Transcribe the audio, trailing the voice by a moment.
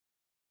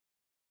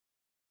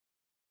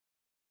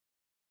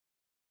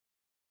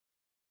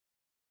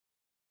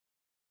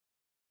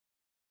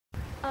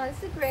It's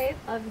the grave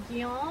of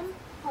Guillaume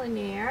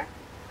Apollinaire.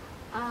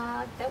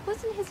 That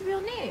wasn't his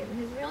real name.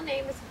 His real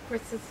name is, of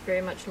course, this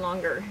very much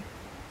longer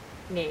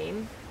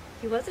name.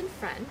 He wasn't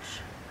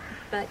French,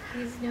 but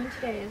he's known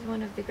today as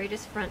one of the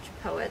greatest French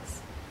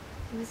poets.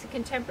 He was a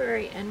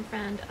contemporary and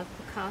friend of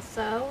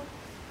Picasso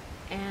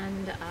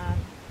and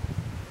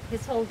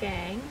his whole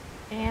gang.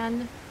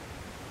 And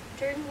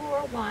during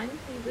World War I,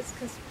 he was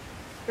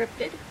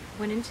conscripted,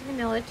 went into the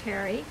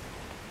military,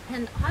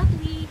 and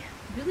oddly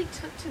really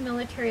took to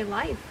military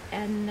life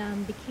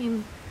and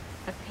became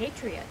a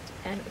patriot,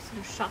 and it sort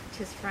of shocked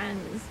his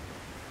friends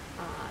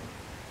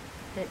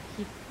that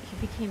he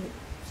became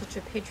such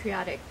a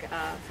patriotic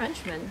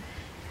Frenchman.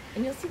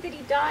 And you'll see that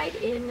he died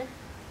in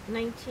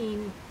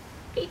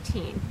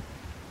 1918.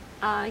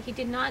 He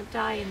did not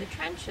die in the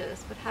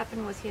trenches. What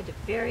happened was he had a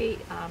very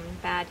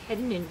bad head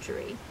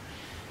injury,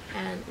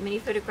 and many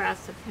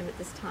photographs of him at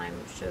this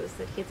time shows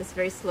that he had this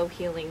very slow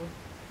healing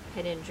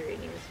head injury,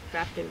 and he was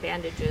wrapped in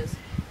bandages.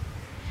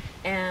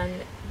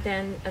 And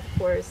then, of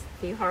course,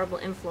 the horrible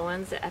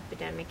influenza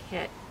epidemic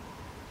hit,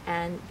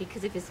 and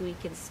because of his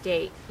weakened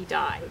state, he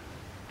died.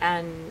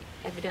 And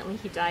evidently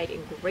he died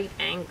in great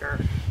anger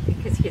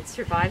because he had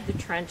survived the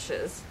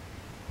trenches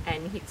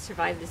and he'd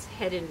survived this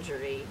head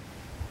injury.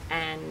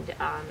 And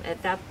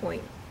at that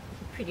point,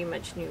 he pretty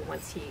much knew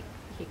once he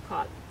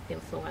caught the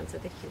influenza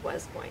that he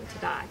was going to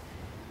die.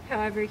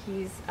 However,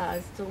 he's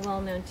still well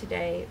known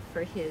today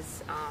for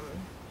his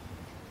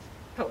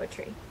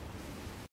poetry.